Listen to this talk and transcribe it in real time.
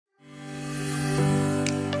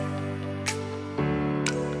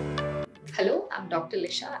Dr.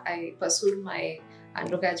 Lisha. I pursued my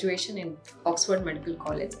undergraduation in Oxford Medical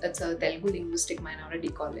College. It's a Telugu Linguistic Minority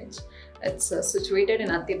College. It's situated in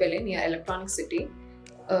Attibele near Electronic City.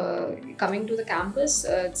 Coming to the campus,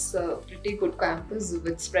 it's a pretty good campus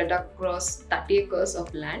with spread across 30 acres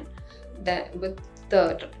of land with the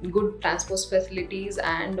good transport facilities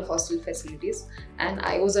and hostel facilities. And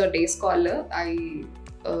I was a day scholar. I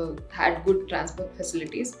had good transport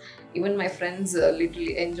facilities. Even my friends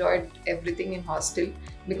literally enjoyed everything in hostel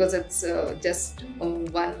because it's just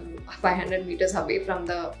 500 meters away from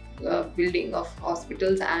the building of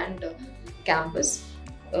hospitals and campus.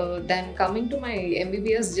 Then coming to my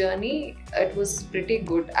MBBS journey, it was pretty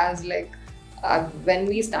good as when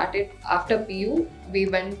we started after PU, we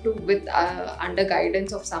went to with under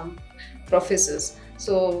guidance of some professors.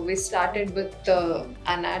 So we started with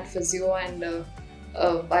anat, physio and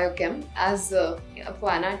biochem. As for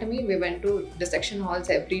anatomy, we went to dissection halls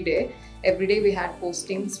every day. Every day we had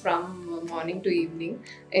postings from morning to evening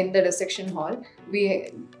in the dissection hall.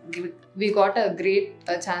 We got a great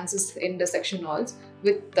chances in dissection halls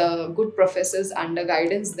with good professors under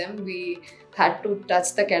guidance. Them we had to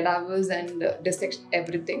touch the cadavers and dissect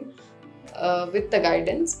everything with the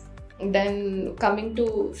guidance. Then coming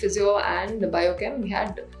to physio and biochem, we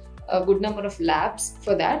had a good number of labs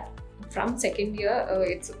for that. From second year,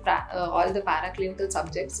 it's all the paraclinical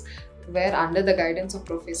subjects were under the guidance of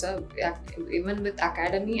professor. Even with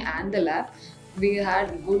academy and the lab, we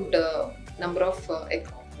had good number of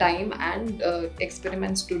time and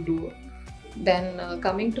experiments to do. Then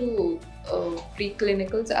coming to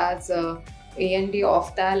preclinicals as ENT,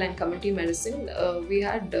 Ophthal and community medicine, we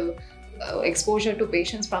had exposure to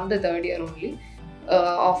patients from the third year only.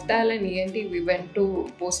 Ophthal and ENT, we went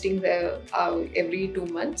to posting there every 2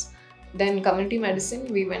 months. Then community medicine,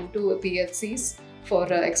 we went to PHCs for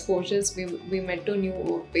exposures. We met to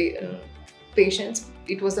new patients.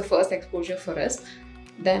 It was the first exposure for us.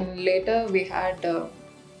 Then later we had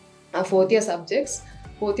fourth year subjects.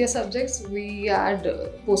 Fourth year subjects, we had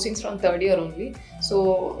postings from third year only.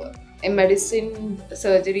 So in medicine,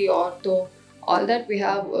 surgery, ortho, all that we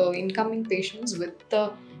have incoming patients with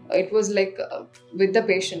the, it was like with the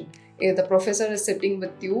patient. The professor is sitting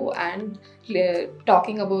with you and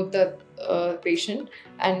talking about the patient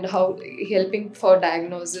and how helping for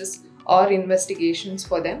diagnosis or investigations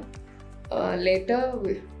for them. Later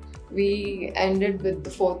we ended with the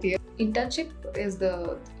fourth year. Internship is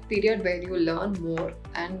the period where you learn more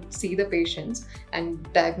and see the patients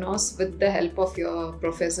and diagnose with the help of your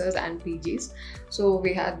professors and PGs. So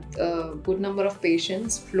we had a good number of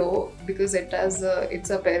patients flow because it's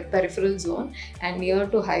a peripheral zone and near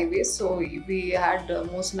to highways. So we had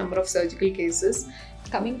most number of surgical cases.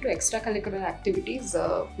 Coming to extracurricular activities,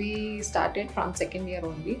 we started from second year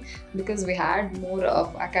only because we had more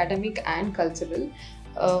of academic and cultural.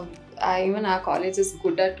 Even our college is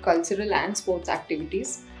good at cultural and sports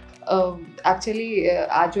activities. Actually,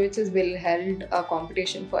 RJHS will held a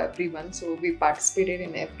competition for everyone, so we participated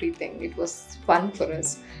in everything. It was fun for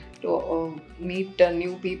us to meet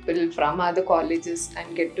new people from other colleges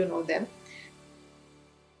and get to know them.